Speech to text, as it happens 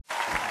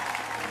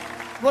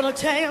Want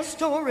to tell you a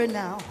story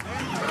now.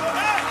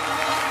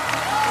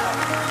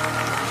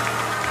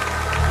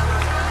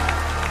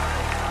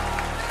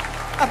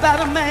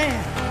 About a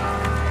man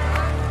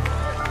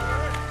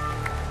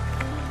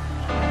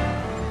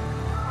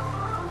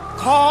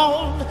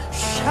called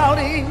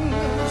Shouting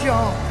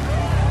John.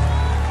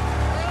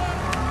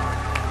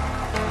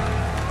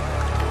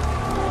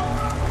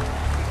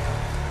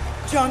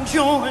 John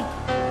joined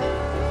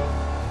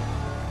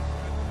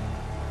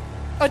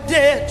a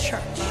dead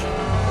church.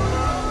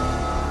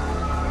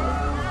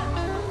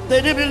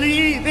 They didn't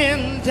believe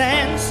in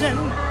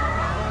dancing.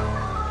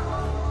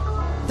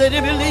 They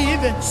didn't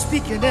believe in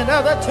speaking in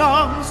other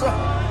tongues.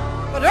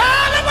 But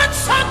early one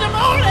Sunday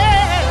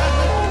morning,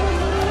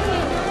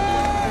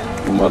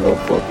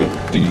 motherfucking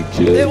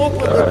DJ. they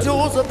opened the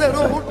doors of that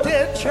old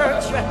dead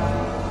church.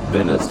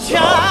 Been a John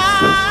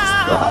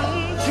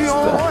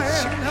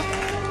joined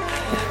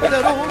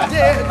that old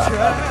dead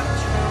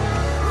church.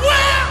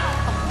 Well,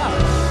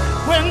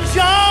 when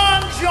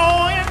John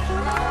joined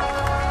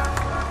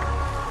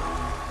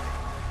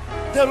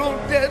that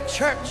old dead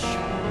church,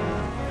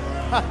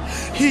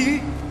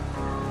 he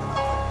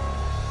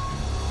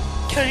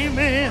came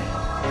in.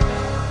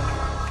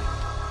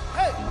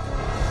 Hey.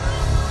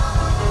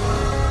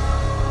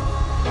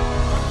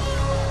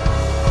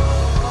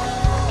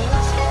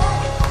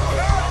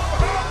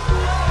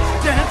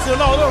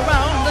 Dancing all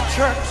around the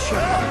church.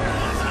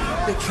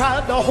 They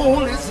tried to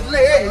hold his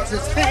legs,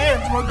 his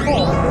hands were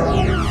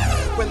going.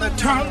 When they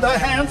turned their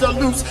hands are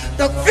loose,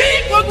 the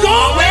feet were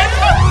going.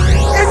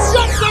 It's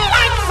just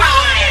like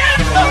fire.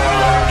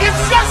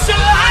 It's just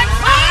like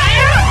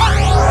fire.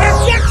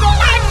 It's just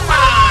like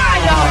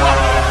fire.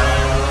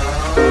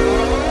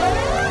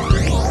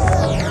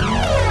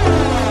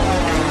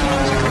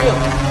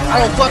 I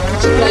don't fuck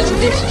with you because you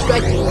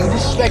disrespect me. You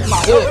disrespect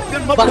my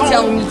hood by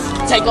telling me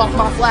to take off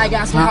my flag,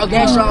 asking how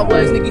gangsta I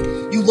was,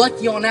 nigga. You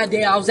lucky on that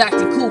day I was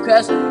acting cool,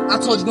 cuz. I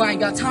told you I ain't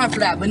got time for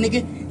that, but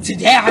nigga,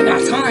 today I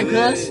got time,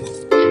 cuz.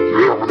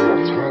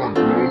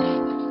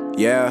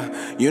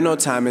 Yeah, you know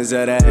time is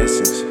of the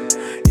essence.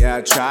 Yeah,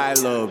 I try,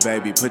 little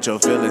baby. Put your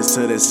feelings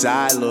to the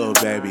side, little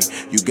baby.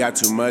 You got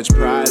too much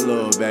pride,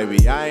 little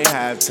baby. I ain't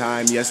have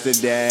time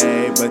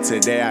yesterday, but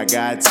today I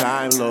got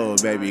time, little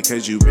baby.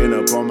 Cause you been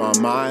up on my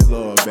mind,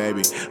 little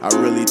baby. I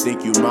really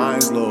think you mine,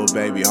 little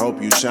baby.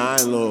 Hope you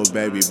shine, little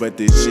baby. But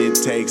this shit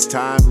takes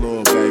time,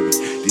 little baby.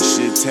 This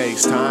shit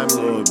takes time,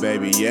 little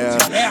baby,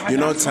 yeah. You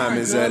know time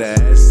is of the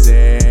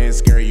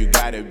essence. Girl, you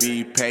gotta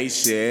be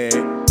patient.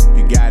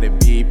 You gotta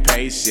be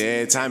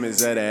patient. Time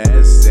is of the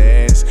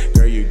essence.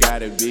 Girl, you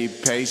gotta be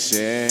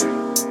patient.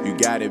 You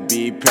gotta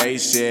be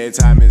patient.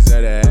 Time is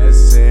of the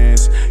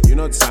essence. You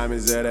know time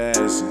is of the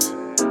essence.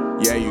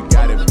 Yeah, you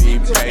gotta be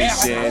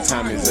patient.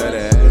 Time is of the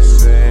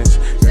essence.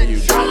 Girl, you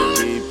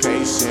gotta be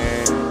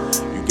patient.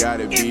 You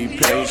gotta be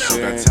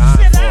patient. Got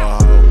time for a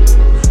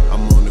hoe.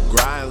 I'm on the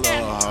grind,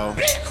 little hoe.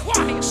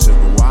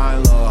 Sippin'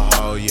 wine, little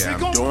hoe. Yeah,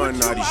 I'm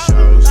doing all these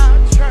shows.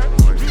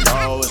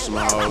 Oh, with some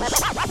hoes.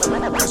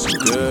 Got some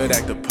good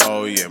at the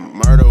pole, yeah.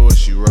 Murder what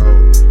she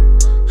wrote.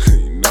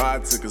 You know I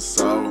took a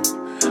soul.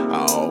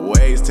 I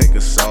always take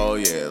a soul,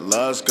 yeah.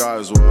 Love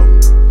scars, whoa.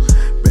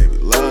 Baby,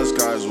 love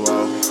scars,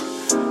 whoa.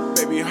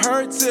 Baby,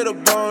 hurt to the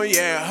bone,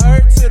 yeah.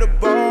 Hurt to the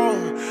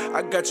bone.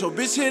 I got your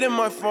bitch hitting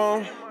my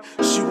phone.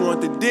 She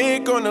want the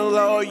dick on the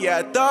low, yeah.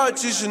 I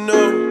thought you should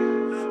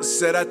know. I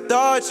said I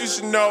thought you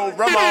should know.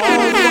 Run my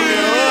home from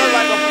the hood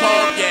like a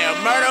poke,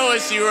 yeah. Murder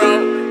what she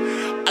wrote.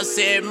 I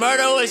said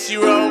murder what she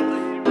wrote.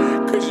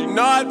 Cause you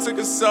know I took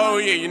a soul,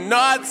 yeah, you know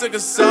I took a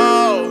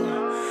soul.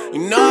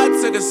 You know I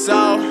took a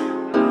soul.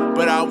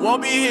 But I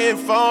won't be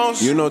hitting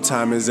phones. You know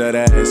time is of the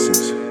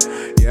essence.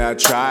 Yeah, I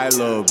try,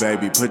 little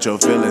baby. Put your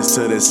feelings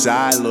to the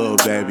side, little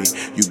baby.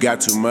 You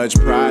got too much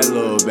pride,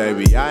 little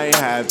baby. I ain't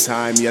have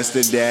time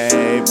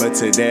yesterday, but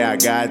today I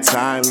got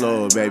time,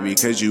 little baby.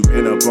 Cause you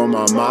been up on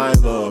my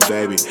mind, little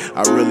baby.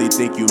 I really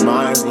think you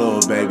mine,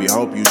 little baby.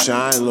 Hope you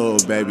shine, little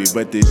baby.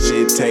 But this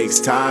shit takes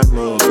time,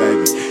 little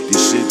baby.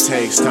 This shit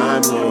takes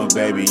time, little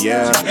baby,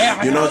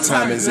 yeah. You know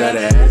time is of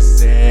the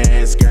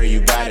essence. Girl,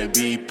 you gotta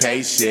be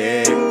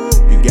patient.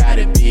 You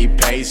gotta be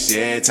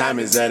patient. Time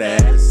is of the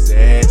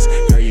essence.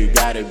 Girl, you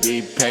gotta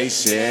be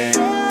patient.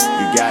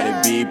 You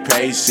gotta be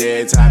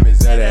patient. Time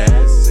is of the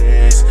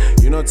essence.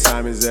 You know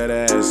time is of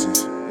the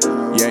essence.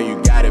 Yeah,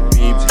 you gotta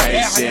be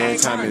patient.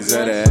 Time is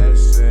of the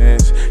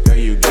essence. Girl,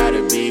 you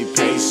gotta be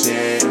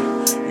patient.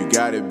 You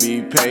gotta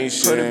be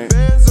patient. 100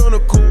 bands on the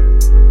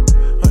coupe.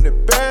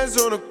 100 bands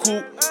on the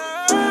coupe.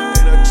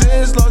 And I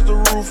just lost the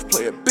roof.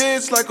 Play a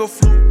bitch like a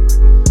flute.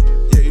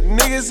 Yeah, you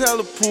niggas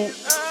hella poop.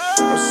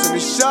 I'm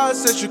sending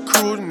shots at your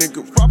crew.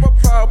 Nigga, rob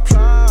a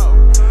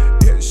plow.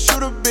 Yeah,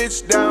 shoot a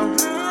bitch down.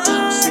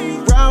 Send me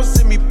round,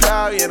 send me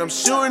plow. Yeah, I'm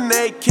shooting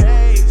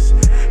AKs.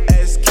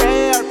 SK,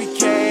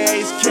 RPK,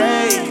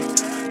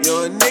 HK.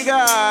 Yo, nigga,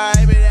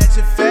 I been at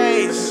your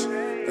face.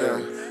 Yeah.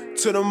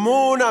 To the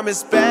moon, I'm in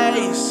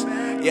space.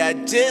 Yeah, I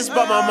just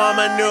bought my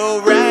mama a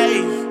new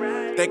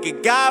rave.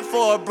 Thanking God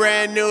for a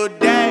brand new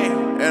day.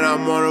 And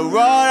I'm on the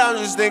road, I'm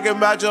just thinking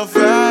about your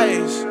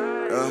face.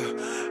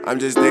 I'm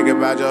just thinking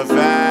about your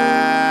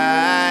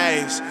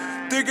face.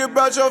 Thinking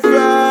about your face.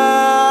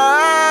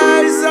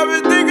 I've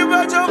been thinking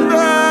about your face.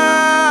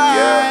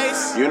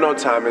 Yeah, you know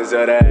time is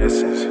of the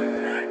essence.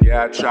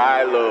 Yeah, I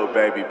try, little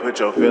baby. Put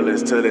your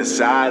feelings to the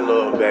side,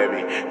 little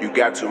baby. You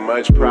got too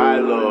much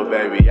pride, little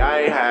baby.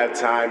 I ain't have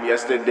time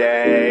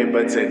yesterday,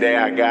 but today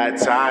I got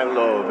time,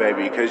 little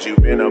baby. Cause you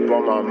been up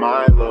on my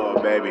mind, little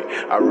baby.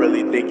 I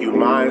really think you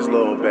mine's,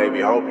 little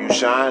baby. Hope you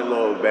shine,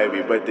 little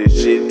baby. But this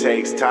shit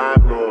takes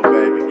time, little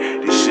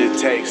baby. This shit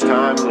takes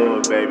time,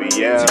 little baby,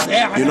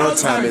 yeah. You know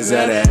time is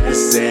of the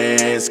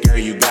essence. Girl,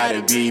 you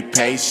gotta be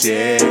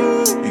patient.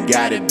 You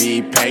gotta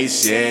be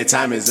patient.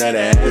 Time is of the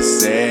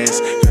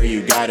essence. Girl,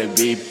 you gotta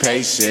be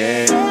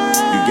patient.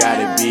 You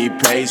gotta be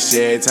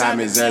patient. Time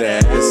is of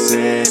the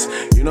essence.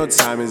 You know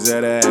time is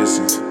of the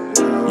essence.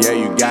 Yeah,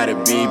 you gotta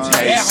be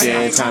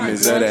patient. Time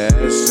is of the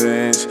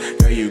essence.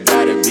 Girl, you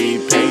gotta be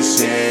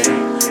patient.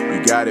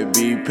 You gotta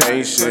be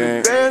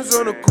patient. Bands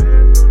on the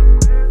cool.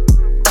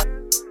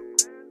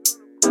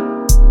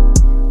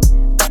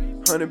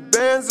 100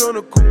 bands on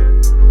the cool.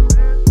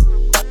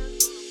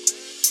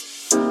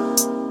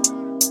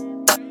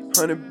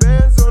 100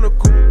 bands on the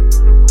cool.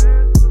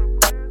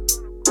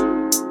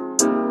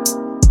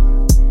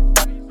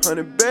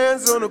 100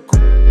 bands on the cool.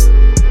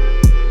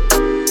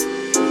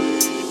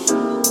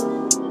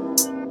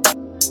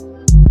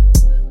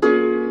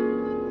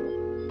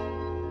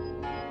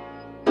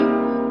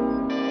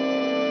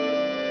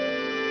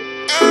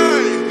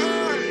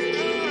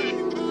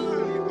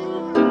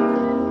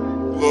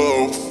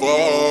 Low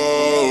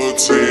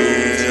 14,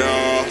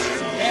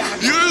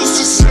 you used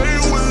to say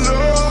it with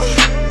love.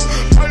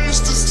 I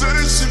used to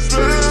say shit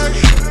back,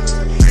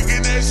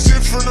 thinking that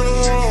shit from the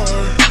heart.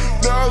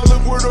 Now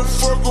look where the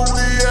fuck are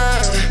we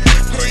at?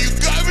 Girl, you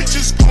got me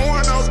just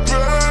going out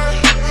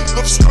bad.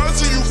 Love scars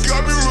and you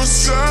got me real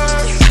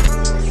sad.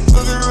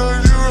 Looking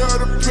like you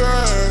had a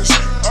past.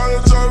 All the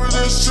time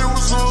that shit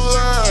was gonna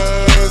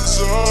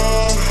last.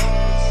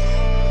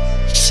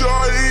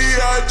 Shorty,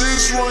 I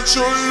just want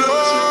your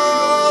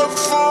love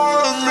for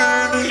a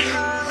minute.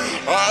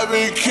 I've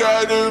been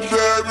counting,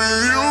 baby,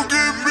 you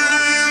give me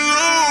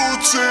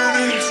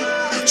lieutenant.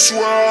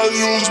 Swear I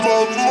lose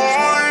my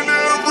mind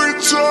every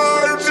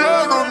time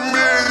that I'm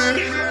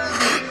in it.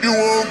 You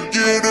won't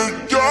get a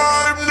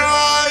dime, nah.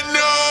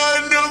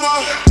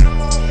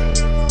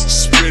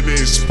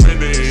 Spinach,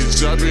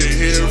 I've been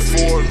here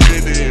for a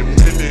minute.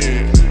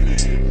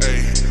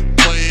 Ay,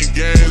 playing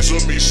games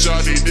with me,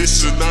 shawty,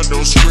 this is not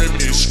no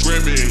scrimmage.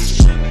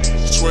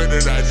 Swear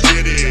that I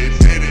did it.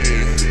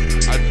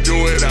 I do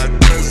it, I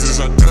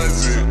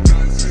does it.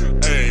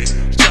 Ay,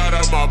 shout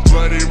out my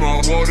buddy, my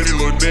woody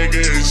little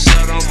nigga, and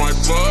shout out my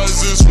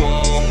buzz as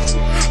well.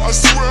 I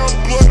swear I'm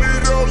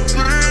blooded up,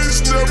 bitch,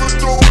 never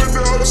throwing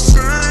out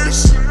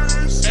assists.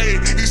 Ay,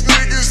 these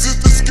niggas is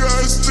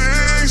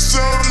disgusting,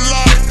 sound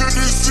like a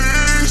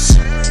disease.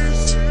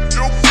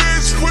 Yo,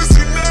 bitch,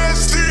 pussy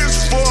nasty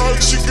as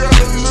fuck, she got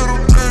a little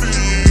bitty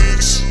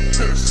itch.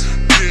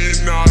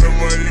 Getting all the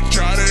money,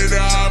 count it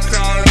up,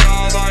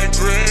 my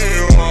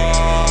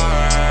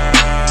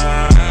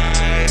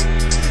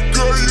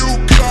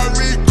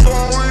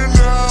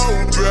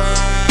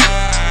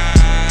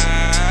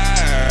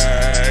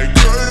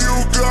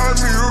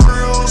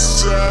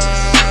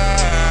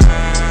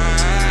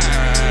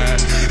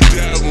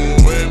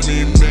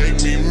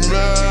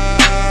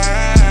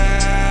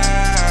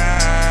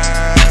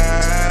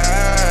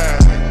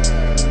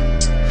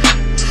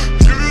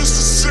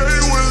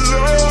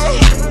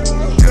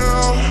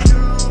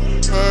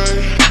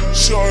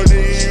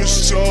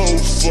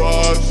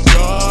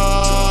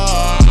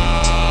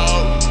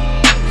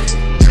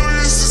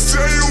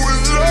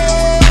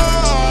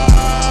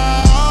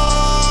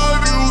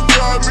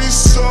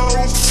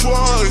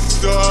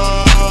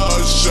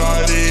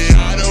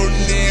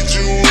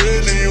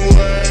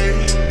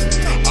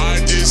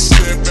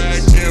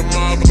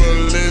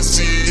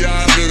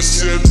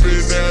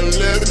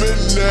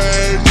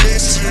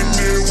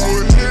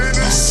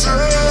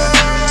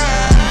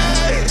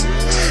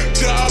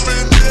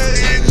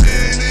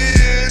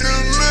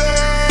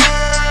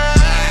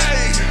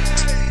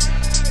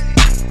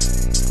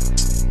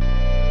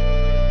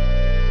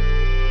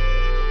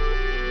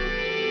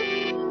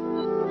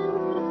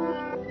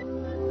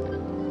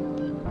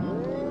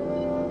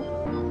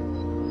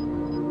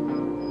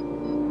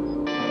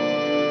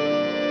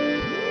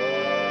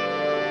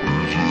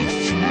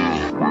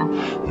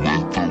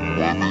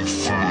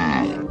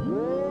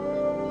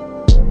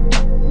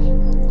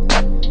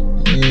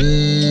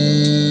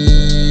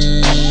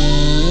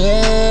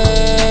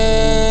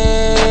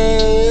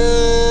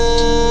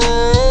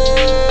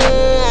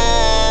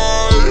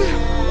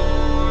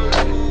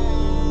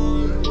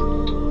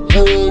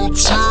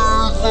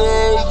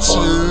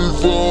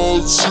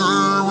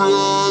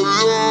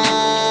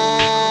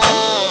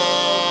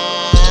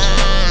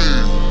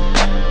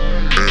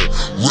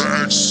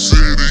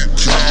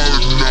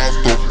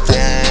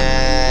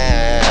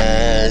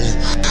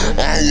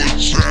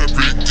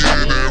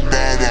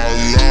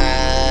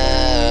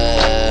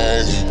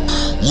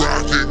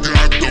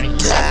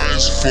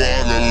by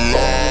the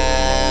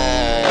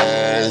law.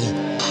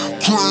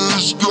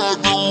 Chris got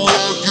the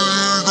rocket,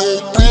 he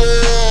gon' blow.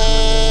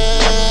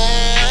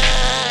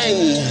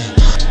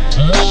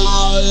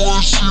 Murder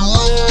when she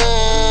roll.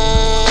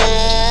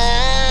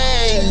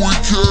 We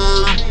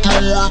came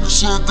through and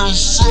took a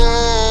soul.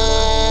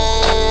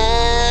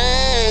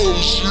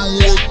 She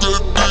want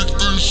that dick,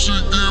 then she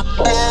get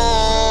blown.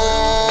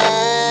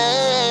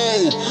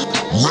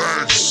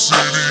 Rack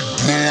City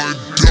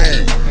blowing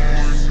dope.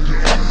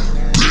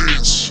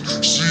 Bitch,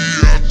 she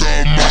out the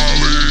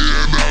Molly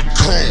and the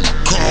coke.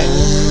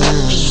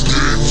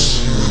 Bitch,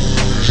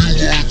 you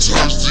want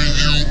touch, then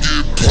you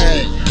get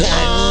poked.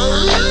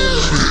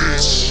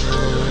 Bitch,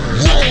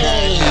 run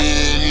my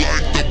hood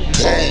like the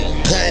poke.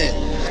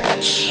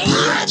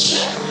 Bitch,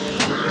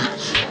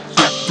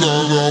 they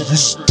thought I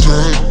was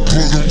dead,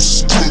 but I'm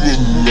still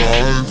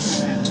alive.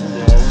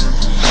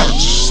 I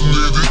just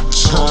needed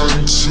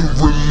time to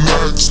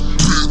relax,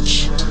 bitch.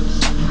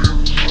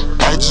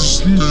 I just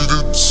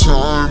needed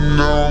time,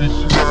 now I'm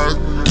back,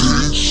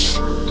 bitch.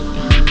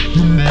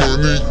 The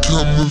money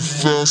coming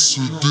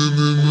faster than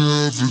it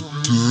ever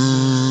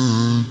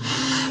did.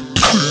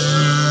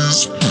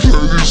 Please,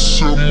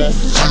 please at my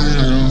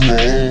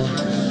funeral.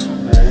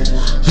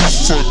 If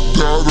I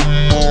die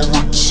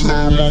tomorrow,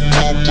 tell my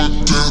mama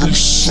that I'm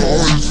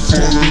sorry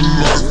for the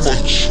life I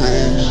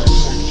chose.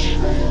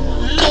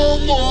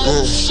 Mama,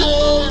 I'm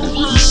sorry.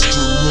 It's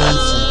the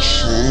life I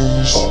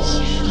chose.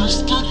 It's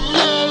the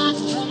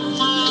life for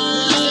me.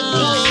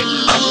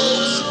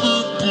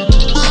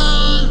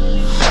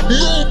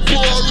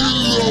 Nobody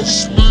loves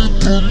me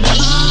but me.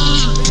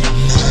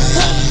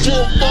 I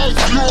put my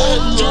God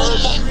on my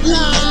way.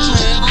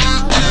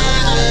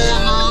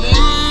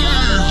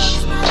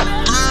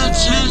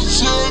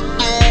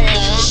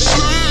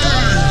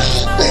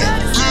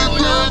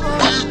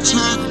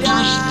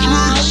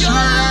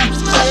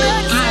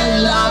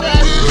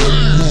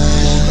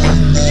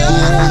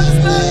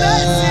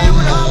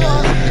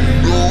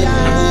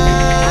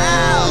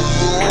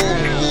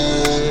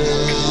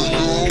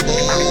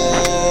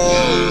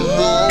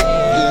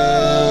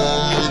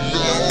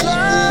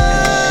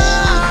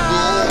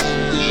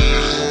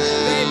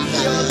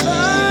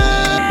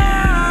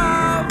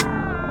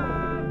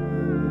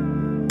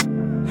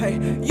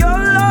 Your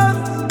love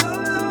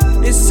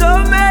is so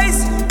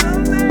amazing,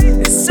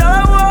 it's so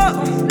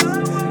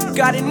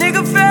got a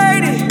nigga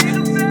faded.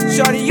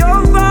 Shorty,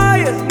 you're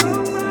fire,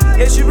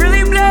 yeah, she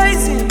really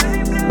blazing.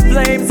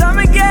 Flames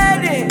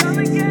Armageddon,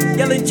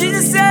 yelling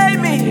Jesus save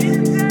me.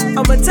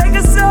 I'ma take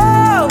her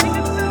soul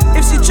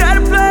if she try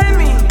to play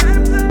me,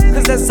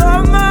 cause that's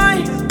all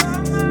mine,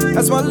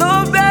 that's my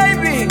little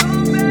baby.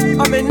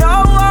 I'm in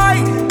all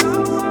white,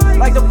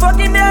 like the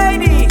fucking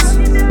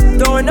 80s,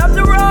 throwing up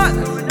the rock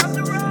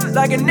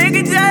like a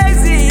nigga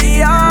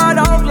Jay-Z. Oh,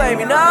 don't blame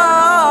me, no.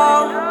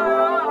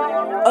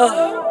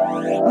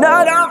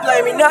 No, don't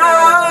blame me, no.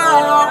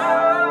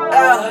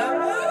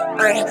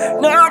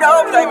 No,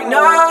 don't blame me,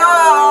 no.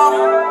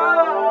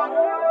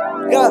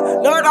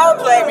 No, don't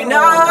blame me,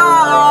 no.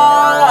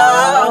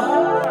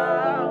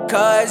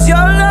 Cause your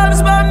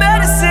love's my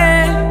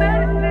medicine.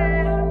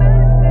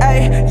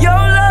 Ay,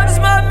 your love's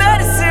my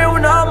medicine.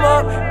 When I'm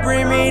up,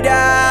 bring me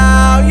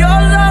down. Your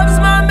love's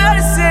my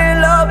medicine,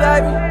 love,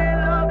 baby.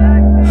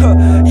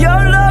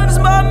 Your love's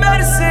my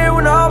medicine.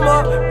 When I'm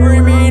up,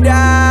 bring me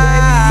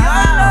down.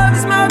 Your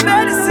love's my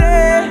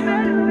medicine.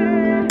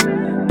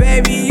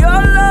 Baby,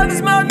 your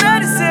love's my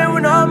medicine.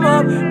 When I'm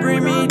up,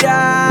 bring me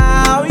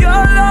down.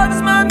 Your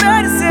love's my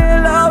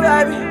medicine, love,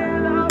 baby.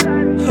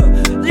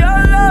 Your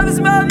love's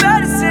my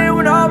medicine.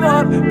 When I'm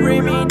up,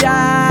 bring me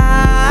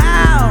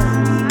down.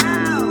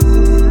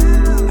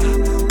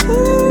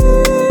 Ooh,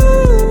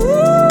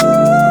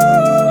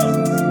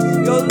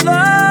 your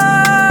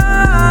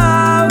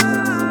love,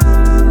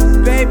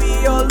 baby,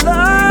 your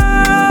love.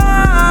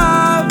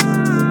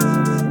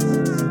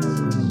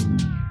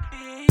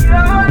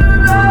 Your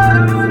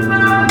love is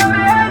my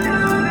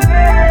medicine.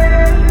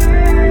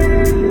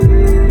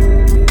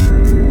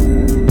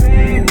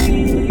 Baby,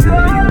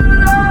 your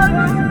love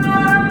is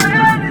my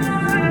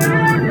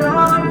medicine.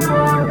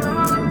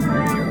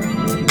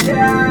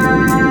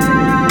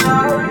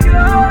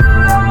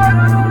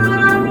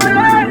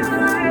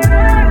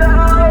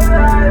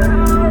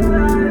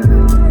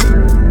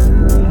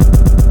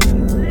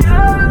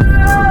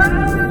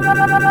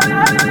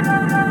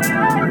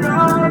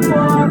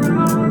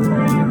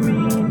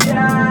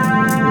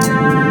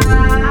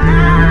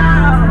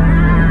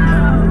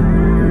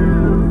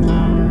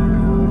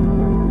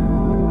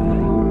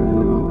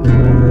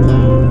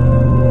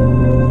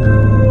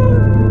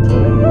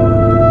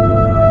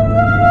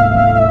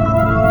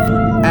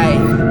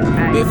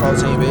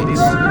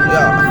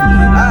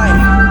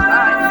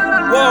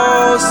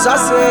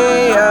 saucy,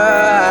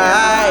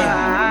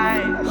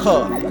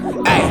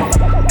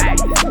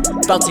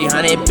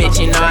 $1,400, bitch,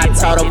 you know I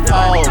told her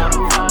pole.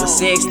 The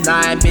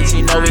 6'9", bitch,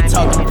 you know we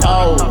told the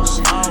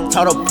poles.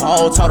 Told the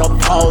pole, told the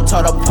pole,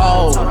 told the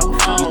pole.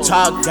 You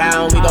talk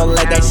down, we gon'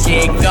 let that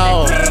shit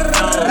go.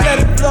 Let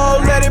it blow,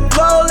 let it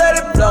blow, let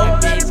it blow.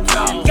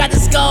 Got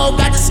this scope,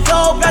 got the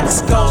scope, got the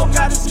scope,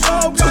 got the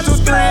scope. 2, 2,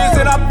 3s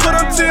and I put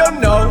them to your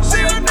nose.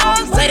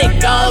 Let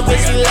it go,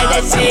 bitch, you let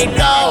that shit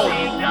go.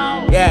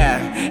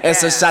 Yeah, and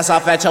some shots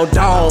off at your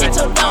dome.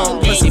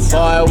 Pussy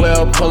boy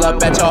will pull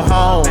up at your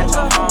home.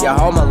 You're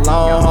home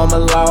alone, home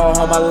alone,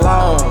 home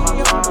alone.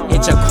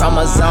 Hit your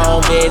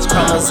chromosome, bitch,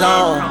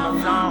 chromosome.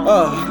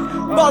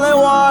 Ballin'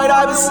 wide,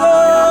 I was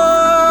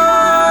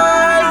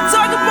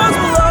talking about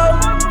below.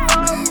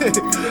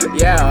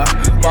 Yeah,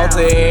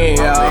 bolting,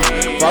 yeah,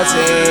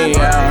 bolting,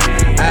 yeah.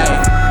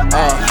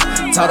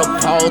 Hey, total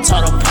pole,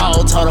 total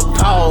pole, total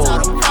pole.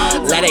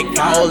 Let it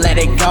go, let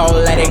it go,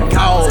 let it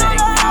go.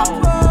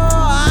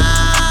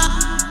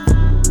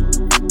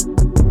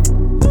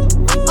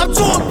 I'm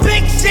doing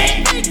big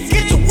shit,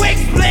 get your wig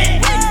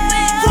split.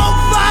 4-5,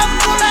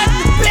 pull out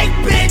the big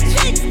bitch.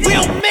 We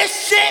don't miss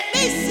shit,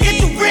 get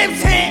your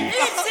ribs hit.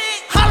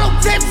 Hollow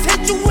tips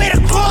hit you with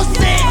a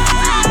corset.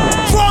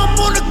 Drum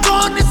on the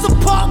gun, it's a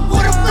pump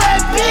with a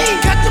red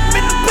beat. Got them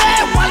in the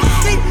bed while you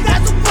sleep,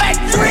 that's a wet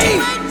dream.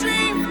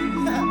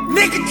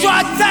 Nigga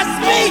try to test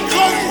me,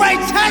 close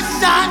range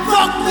headshot,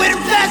 fuck with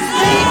a vest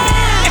me.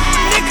 If a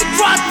nigga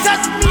try to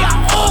test me, I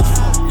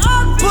offer.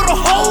 Put a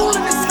hole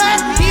in his head,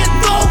 he a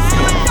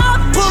dolphin.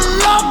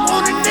 Pull up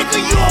on a nigga,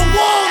 you don't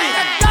want it.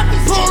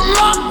 Pull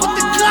up with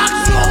the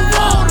Glocks, you don't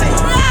want it.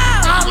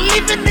 I'll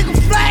leave a nigga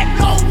flat,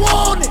 no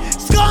warning.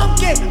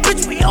 Skunk it,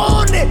 bitch, we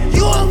on it,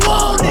 you don't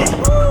want it.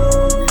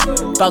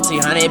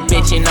 1400,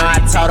 bitch, you know I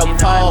told the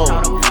pole.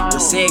 The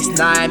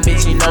 6'9",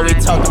 bitch, you know we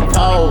told the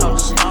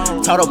poles.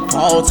 Total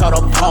pole,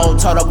 total pole,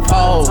 total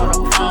pole.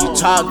 You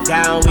talk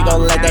down, we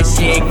gon' let that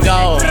shit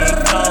go.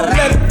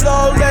 Let it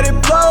blow, let it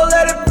blow,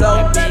 let it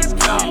blow.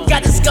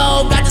 Got the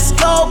scope, got the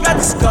scope, got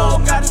the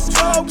scope, got the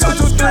scope. 2,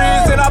 2,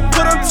 3s and I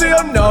put them to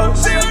your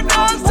nose.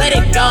 Let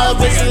it go,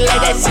 bitch, you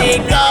let that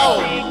shit go.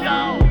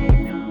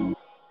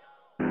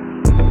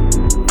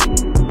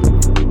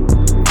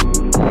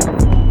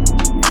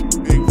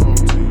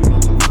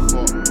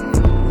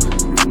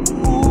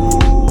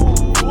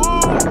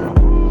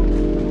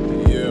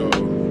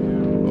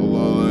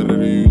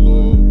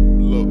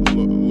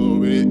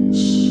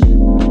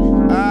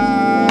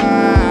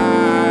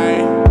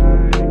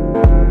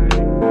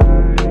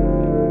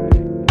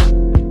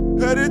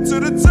 Headed to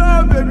the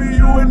top, baby,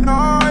 you and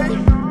I.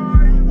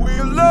 We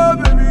in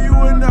love, baby, you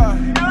and I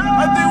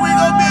think we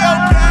gon' be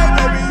okay,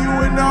 baby, you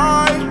and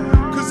I.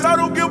 Cause I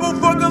don't give a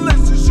fuck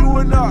unless it's you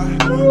and I.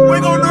 We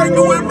gon'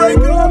 argue and break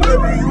up,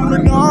 baby, you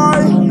and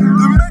I.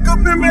 Then make up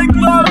and make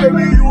love,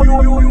 baby, you.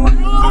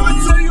 I'ma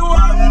tell you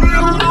how I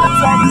feel when the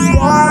time is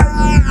right.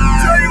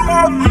 Tell you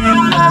how I feel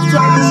when the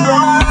time is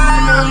right.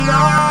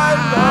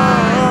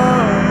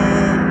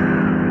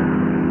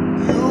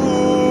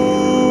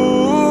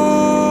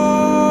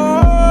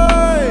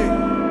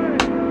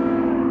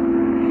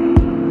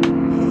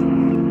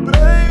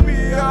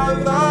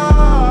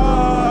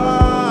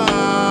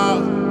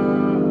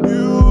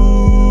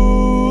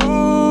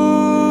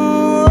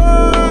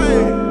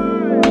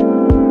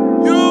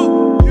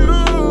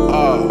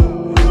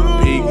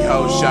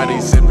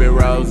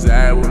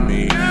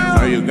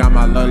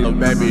 Little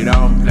baby,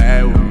 don't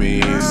play with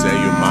me. Say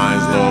you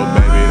mine's, little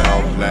baby,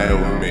 don't play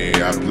with me.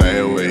 I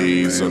play with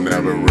heat, so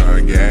never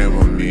run game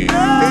with me. And you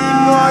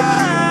know I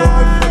keep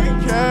on fucking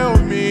care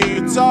with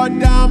me. Talk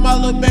down, my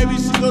little baby,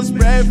 she gon'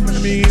 spray for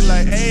me.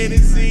 Like A to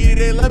Z,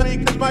 they let me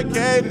get my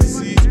cadence.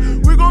 We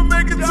gon'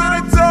 make it to the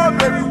top,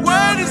 baby.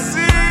 Wait to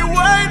see,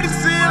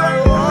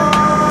 like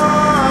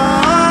why?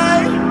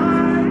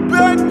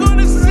 Back on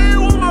the scene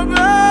with my baby.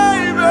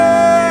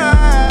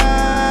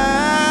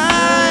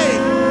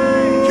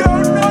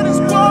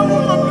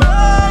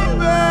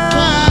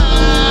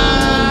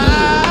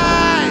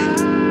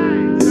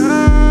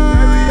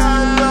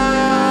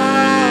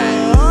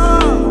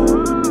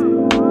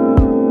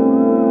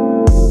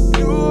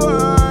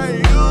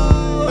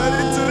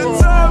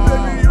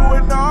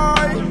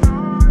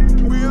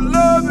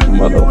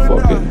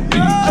 Motherfucking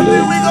DJ.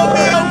 We gon'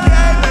 be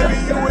okay, baby,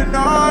 you and I.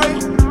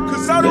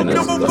 Cause I don't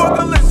give a fuck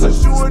unless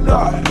it's you and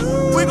I.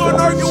 We gon'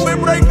 argue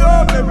and break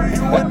up, baby,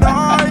 you and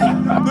I.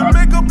 Then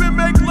make up and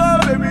make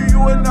love, baby,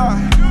 you and I.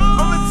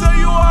 I'ma tell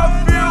you how I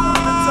feel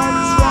when the time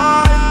is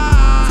right.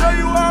 Tell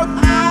you how I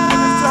feel when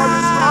the time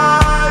is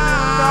right.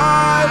 And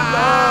I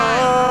love.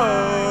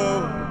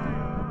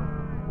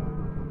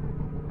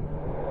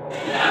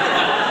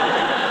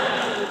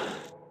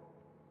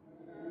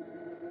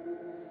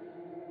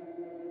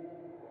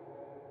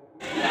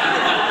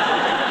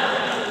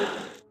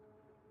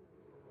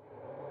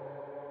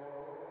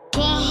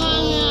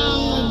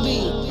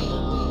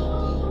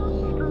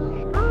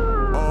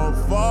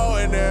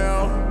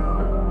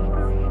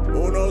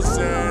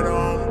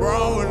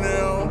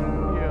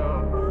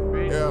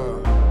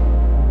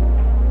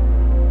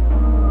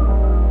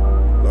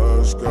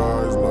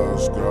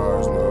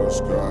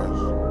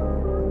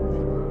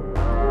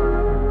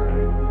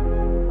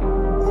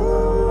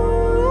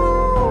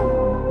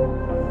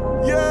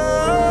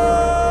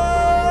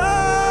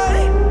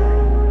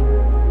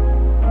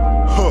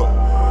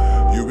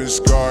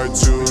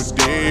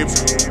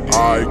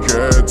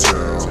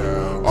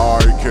 I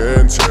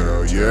can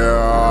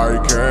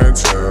can't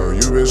tell.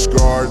 You've been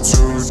scarred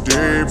too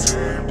deep.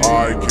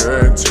 I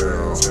can't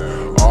tell.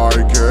 I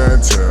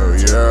can't tell.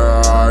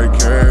 Yeah, I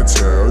can't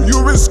tell.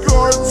 You've been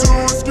scarred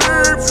too deep.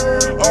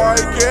 I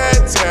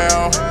can't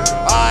tell.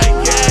 I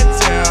can't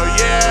tell.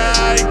 Yeah,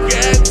 I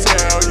can't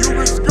tell. You've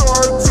been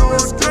scarred too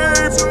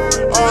deep.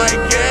 I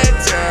can't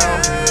tell.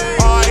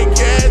 I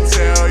can't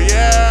tell.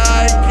 Yeah,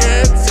 I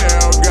can't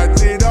tell.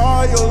 Got it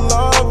all your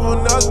love or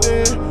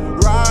nothing.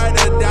 Ride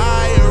or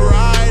die or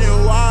ride or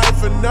why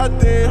for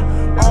nothing.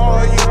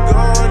 All you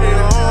gone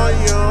and all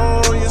you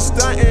own, you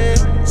stuntin'.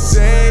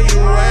 Say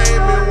you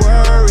ain't been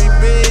worried,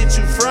 bitch,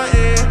 you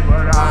frontin'.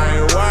 But I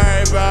ain't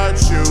worried about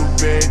you,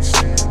 bitch.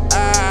 I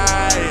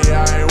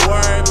ain't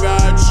worried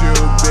about you,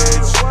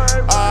 bitch.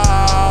 Oh,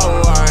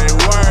 I ain't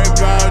worried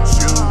about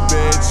you,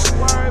 bitch.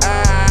 I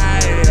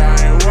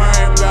ain't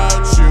worried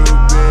about you,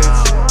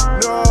 bitch.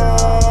 No,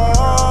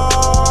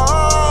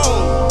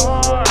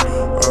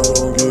 I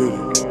don't get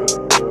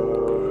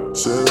it.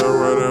 Said I'm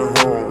right at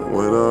home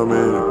when I'm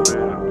in it.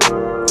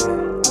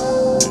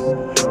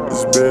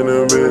 It's been a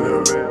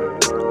minute.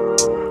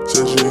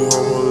 Said she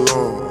home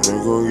alone,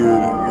 ain't gon' get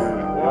it.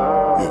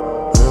 Yeah,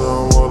 and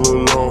I'm all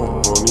alone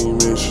on these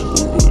missions,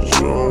 but you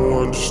don't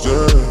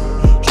understand.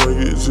 Tryna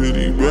get to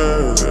these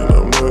bands, and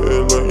I'm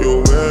nothing like your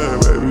man,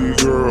 baby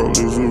girl.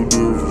 There's no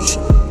difference.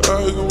 I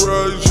could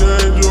probably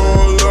change your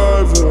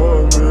life for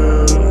one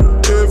minute.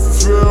 If it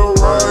feel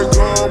right,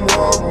 come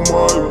hop on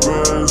my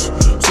bench.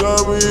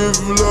 Tell me if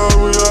you love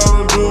me, I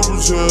don't do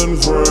pretend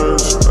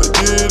friends. I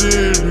did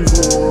it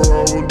before,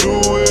 I won't do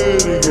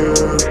it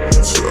again.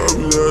 Tell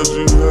me that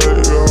you hate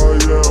me, oh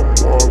yeah,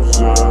 I'm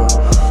upset.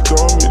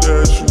 Tell me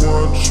that you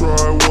wanna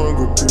try one,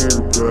 go Peter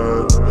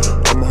Pan.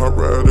 I'ma hop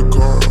right out the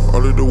car,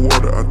 all of the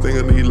water, I think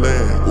I need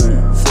land. Ooh,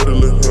 for the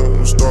little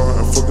him start,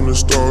 I'm fucking the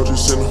stars,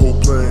 just send the whole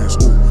plans.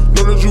 Ooh,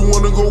 know that you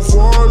wanna go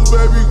far,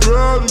 baby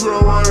girl, you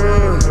grab my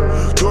hand.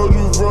 Told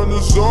you from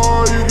the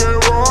start, you can't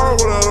ride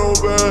without no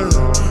band.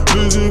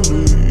 Listen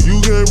me, you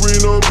can't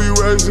bring no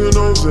B-Rex and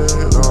no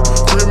sand.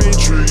 Creamy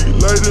tree,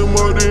 light them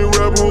up, then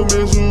rap on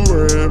Miss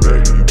Uran.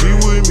 Baby, be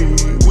with me,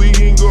 we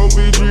can go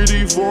be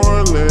 3D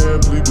foreign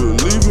land. Please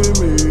believe in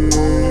me,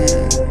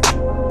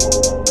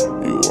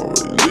 you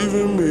always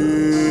leaving me.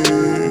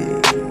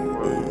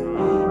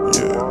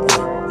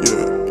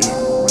 Yeah.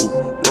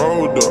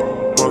 Rolled up,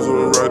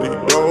 Maserati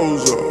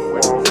doze up,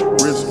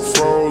 wrist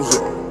froze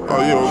up,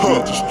 all your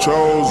bitches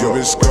chose up. You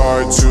been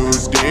scarred too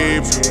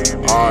deep,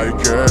 I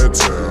can't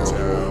tell.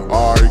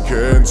 I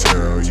can't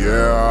tell,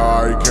 yeah,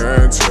 I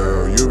can't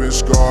tell. You've been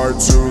scarred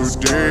too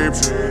deep.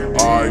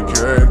 I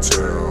can't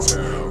tell.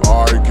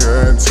 I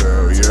can't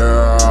tell,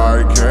 yeah,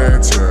 I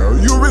can't tell.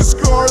 You've been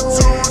scarred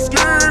too deep.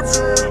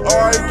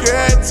 I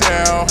can't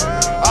tell.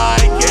 I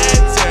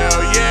can't tell,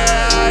 yeah,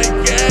 I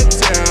can't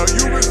tell.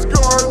 You've been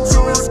scarred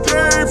too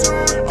deep.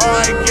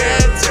 I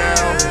can't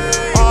tell.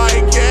 I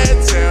can't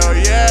tell,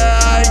 yeah,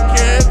 I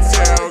can't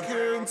tell.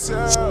 Can't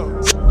tell.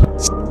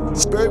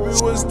 Baby,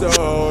 what's the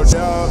hold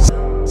up?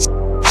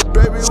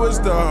 Baby, what's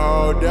the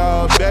hold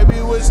up? Baby,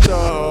 what's the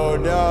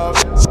hold up?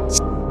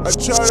 I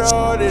try to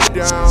hold it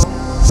down.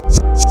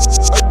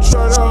 I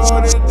try to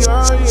hold it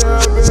down,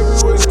 yeah. Baby,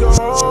 what's the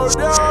hold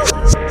up?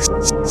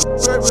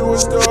 Baby,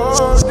 what's the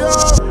hold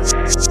up?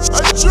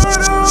 I try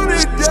to hold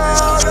it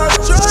down. I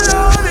try to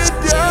hold it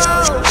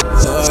down.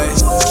 Boy,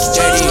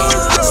 steady,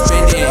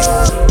 spending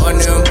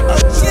on them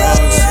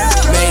drugs.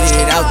 Made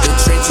it out the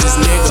trenches,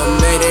 nigga.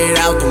 Made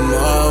it out the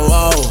mud.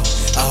 Whoa.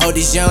 I hope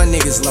these young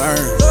niggas learn.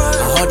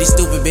 I hope these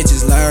stupid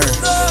bitches learn.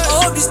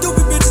 I hope these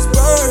stupid bitches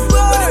burn.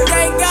 Better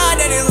thank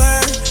God that they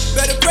learn.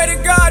 Better pray to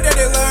God that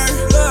they learn.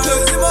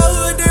 Cause in my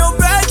hood they on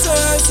bad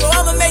turns, so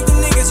I'ma make them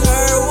niggas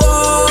hurt.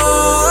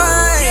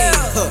 Whoa.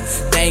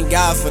 Thank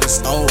God for the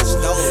stove.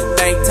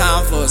 Thank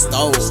time for a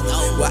stove.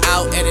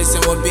 Without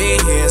Edison would be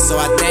here, so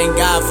I thank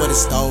God for the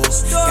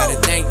stoves. Gotta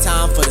thank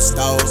time for the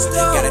stoves.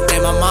 Gotta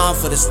thank my mom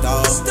for the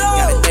stove.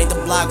 Gotta thank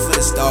the block for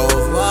the stove.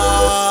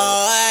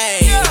 Whoa.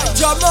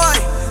 Drop mine,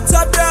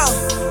 top down,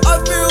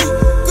 I feel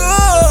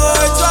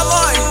good. Drop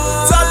mine,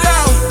 top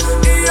down,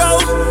 in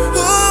your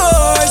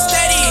hood.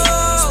 Steady,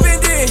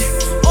 spending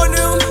on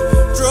them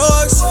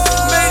drugs.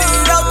 Made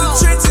it out the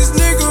trenches,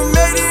 nigga,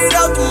 made it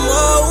out the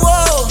mud.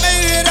 Whoa.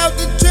 Made it out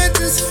the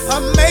trenches, I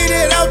made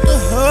it out the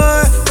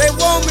hood. They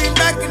want me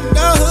back in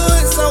the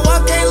hood, so I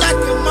can't like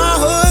in my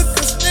hood.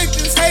 Cause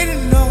niggas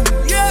hating on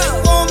me,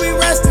 they want me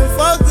resting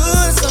for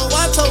good. So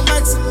I told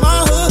Max in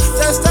my hood,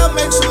 just to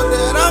make sure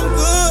that I'm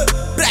good.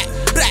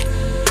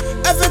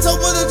 F.N.T.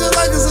 with it just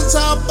like it's a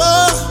chopper.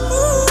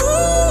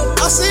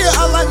 I see it,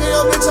 I like it,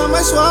 yo, bitch, I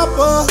might swap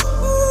her.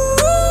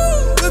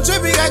 The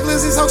Triipe act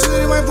list, he's talking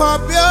shit, he might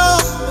pop, yo.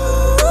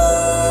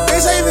 Can't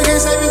save me,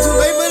 too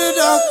late for the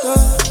doctor.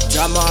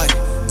 Drop my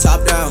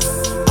top down,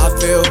 I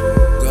feel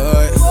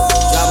good.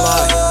 Drop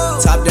my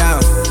top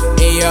down,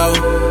 in your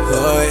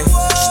hood.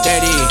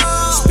 Steady,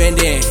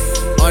 spending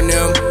on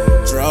them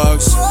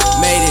drugs.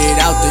 Made it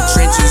out the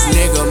trenches,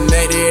 nigga,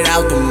 made it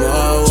out the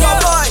mud.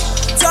 Drop my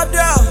top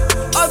down,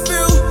 I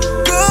feel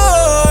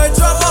good.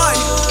 Drop my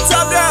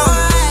top down,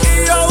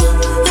 in your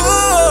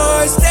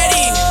hood.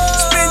 Steady,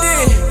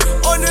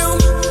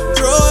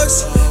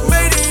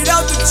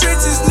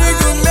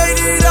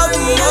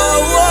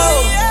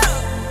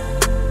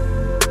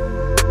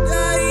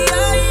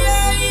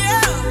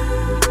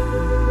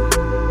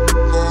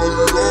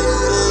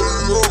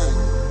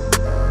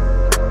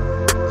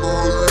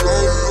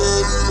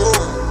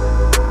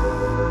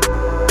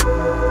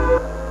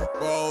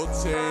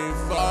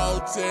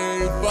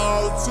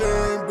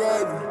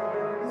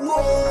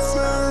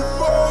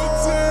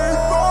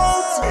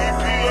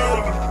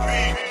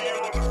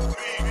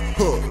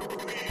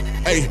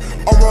 Hey,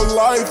 all my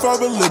life I've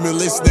been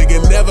limitless,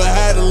 nigga, never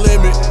had a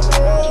limit.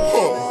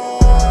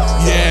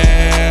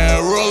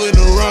 Yeah, rolling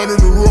around in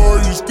the roar,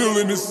 you still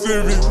in the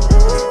Civic.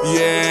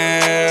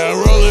 Yeah,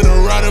 rolling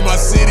around in my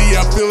city,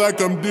 I feel like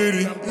I'm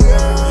Diddy.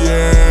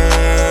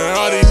 Yeah,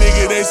 all these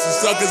niggas, they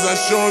some suckers, I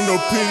show them no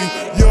pity.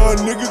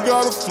 Young nigga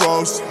got a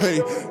floss,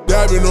 hey,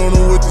 dabbing on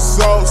them with the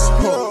sauce.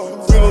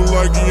 Feeling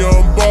like a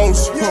young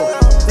boss,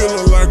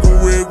 feeling like a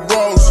Rick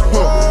Ross.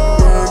 When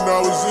I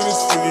was in the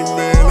city,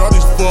 man, all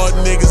these fuck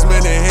niggas,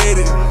 man, they hate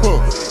it.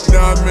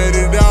 Now I made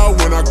it out,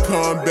 when I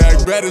come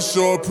back, better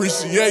show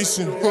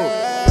appreciation.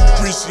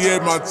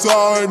 Appreciate my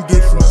time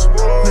difference,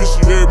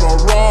 appreciate my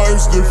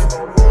rhymes different,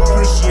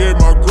 appreciate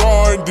my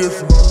grind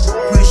different,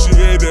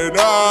 appreciate that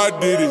I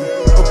did it,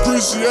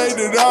 appreciate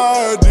that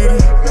I did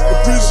it,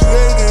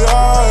 appreciate that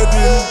I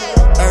did it.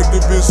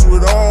 Activist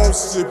with all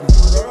sipping,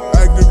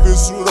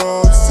 activist with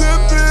all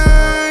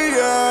sipping,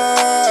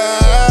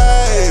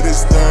 yeah.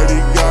 This 30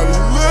 got me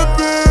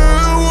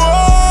lippin',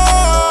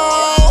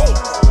 whoa.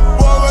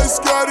 Boy, like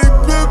Scottie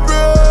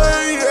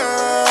Pippen,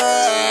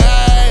 yeah.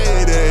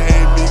 They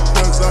hate me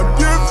cause I'm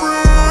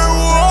different,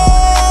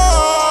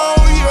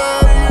 whoa.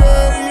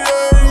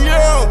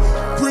 Yeah.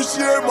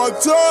 Appreciate my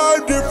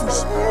time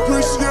difference,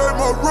 appreciate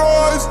my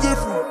rise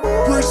different,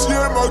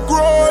 appreciate my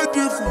grind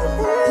different.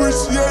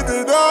 Appreciate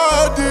that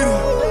I did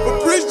it.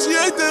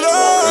 Appreciate that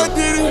I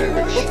did it.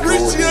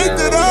 Appreciate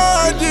that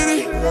I did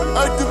it.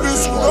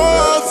 Activist with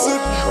all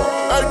sipping.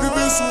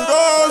 Activist with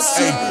all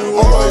sipping.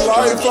 All my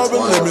life I've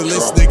been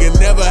limitless, nigga,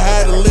 never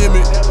had a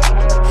limit.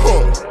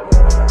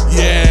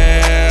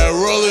 Yeah,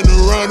 rolling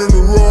around in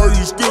the roar,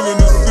 you still in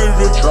the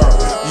Civic.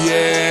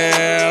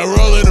 Yeah,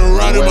 rolling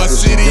around in my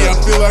city, I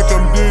feel like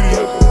I'm Diddy.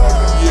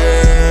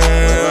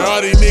 Yeah,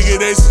 all these niggas,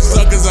 they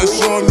some suckers, I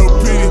show them no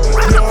pity.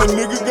 Young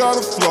nigga got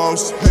a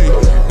floss, hey,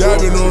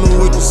 dabbing on them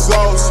with the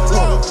sauce.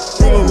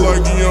 Feeling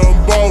like a young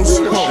boss,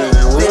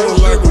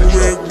 feeling like a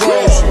Rick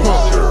Ross.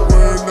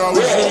 When I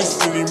was in the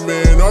city,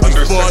 man, all these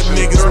fuck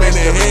niggas, man,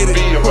 they hate it.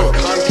 Now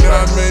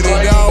I made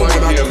it out,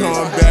 when I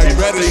come back,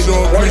 better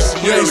show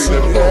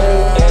appreciation.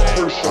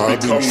 I've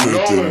been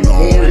tripping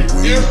all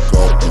week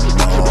off the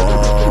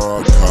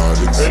narcotics.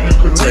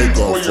 Take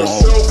off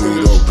all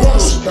through the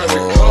boss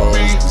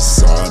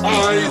beside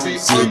me.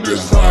 Sit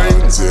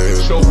behind,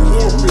 shall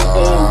forfeit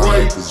all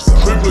rights,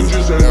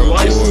 privileges, and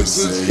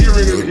licenses,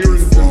 hearing and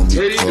hearing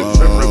contained,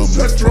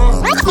 etc.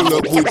 Pull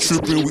up, we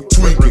trippin', we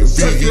tweaking.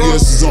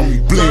 VVS is on me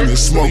bleeding,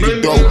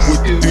 smoking dope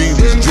with the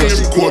demons.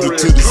 Just a quarter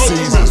to the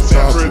seasons.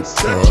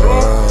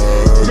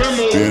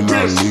 Then I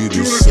lead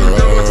the serve.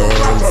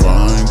 I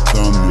ain't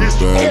coming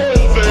back.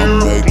 I'm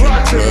making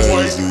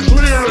plays and feel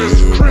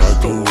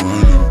like a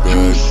running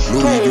back.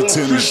 Louis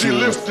Vuitton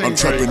shoes, I'm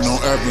trapping on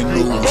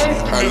avenues.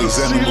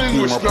 Alexander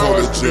McQueen, my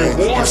protege.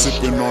 I'm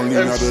sipping on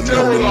lean out of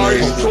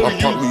lemonade. I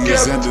pop me a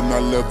Zen and I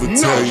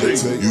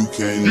levitate. You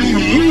can't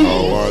live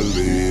how I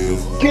live,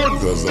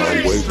 cause I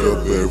wake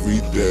up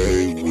every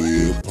day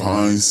with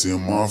pints in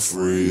my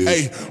fridge.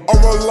 Hey, all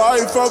my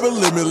life I've been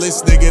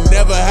limitless, nigga,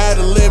 never had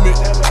a limit.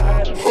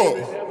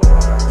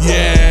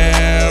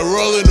 Yeah,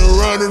 rolling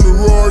around in the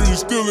roar, you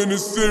still in the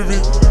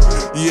Civic.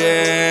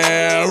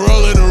 Yeah,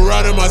 rolling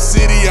around in my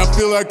city, I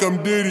feel like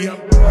I'm Diddy.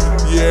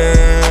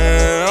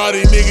 Yeah, all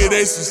these niggas,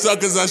 they some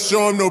suckers, I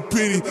show them no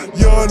pity.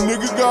 Young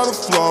nigga got a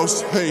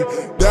floss, hey,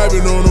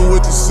 dabbing on them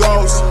with the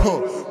sauce.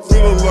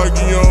 Feeling like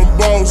a young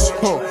boss,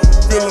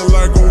 feeling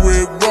like a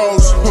Rick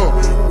Ross.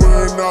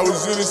 When I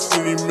was in the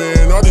city,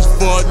 man, all these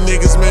fuck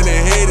niggas, man, they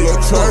hate it.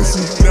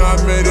 Now I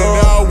made it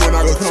out, when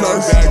I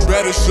come back,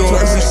 better show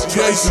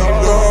appreciation.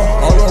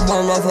 All of my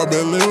life I've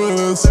been living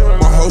this.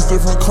 My house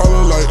different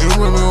color like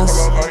M&M's.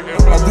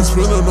 I be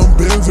spending on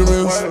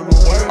Benjamins.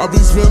 I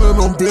be spending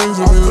on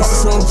Benjamins.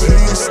 Some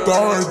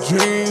G-Star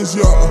jeans,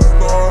 yeah.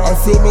 I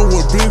feel no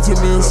with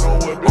Benjamins.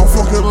 I'm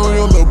fucking on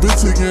your little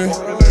bitch again.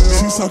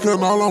 She sucking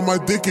all on my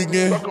dick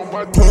again.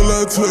 Pull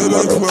up to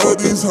the club,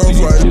 these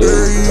hoes like,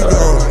 there you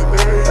go.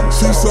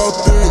 She so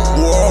thick,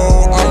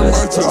 whoa, I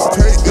might just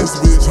take this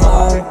bitch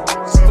home.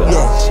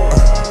 Yeah,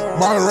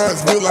 my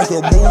rats big like a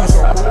moose.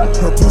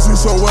 Her pussy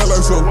so wet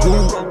like some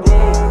glue.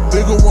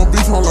 Nigga want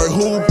beef, I'm like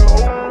who?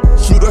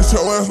 Shoot at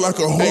your ass like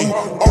a who? Hey,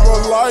 all my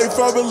life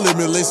I've been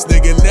limitless,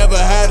 nigga, never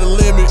had a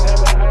limit.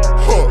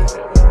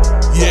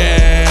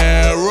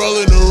 Yeah,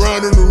 rolling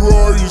around in the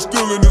roar, you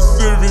still in the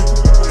Civic.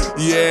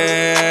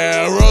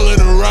 Yeah, rolling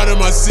around in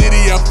my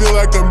city, I feel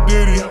like I'm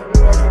Diddy.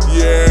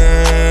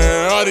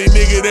 Yeah, all these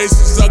niggas, they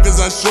some suckers,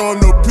 I show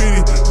them no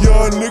pity.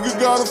 Young nigga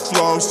got a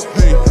floss,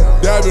 hey,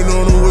 dabbing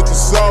on them with the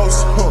sauce.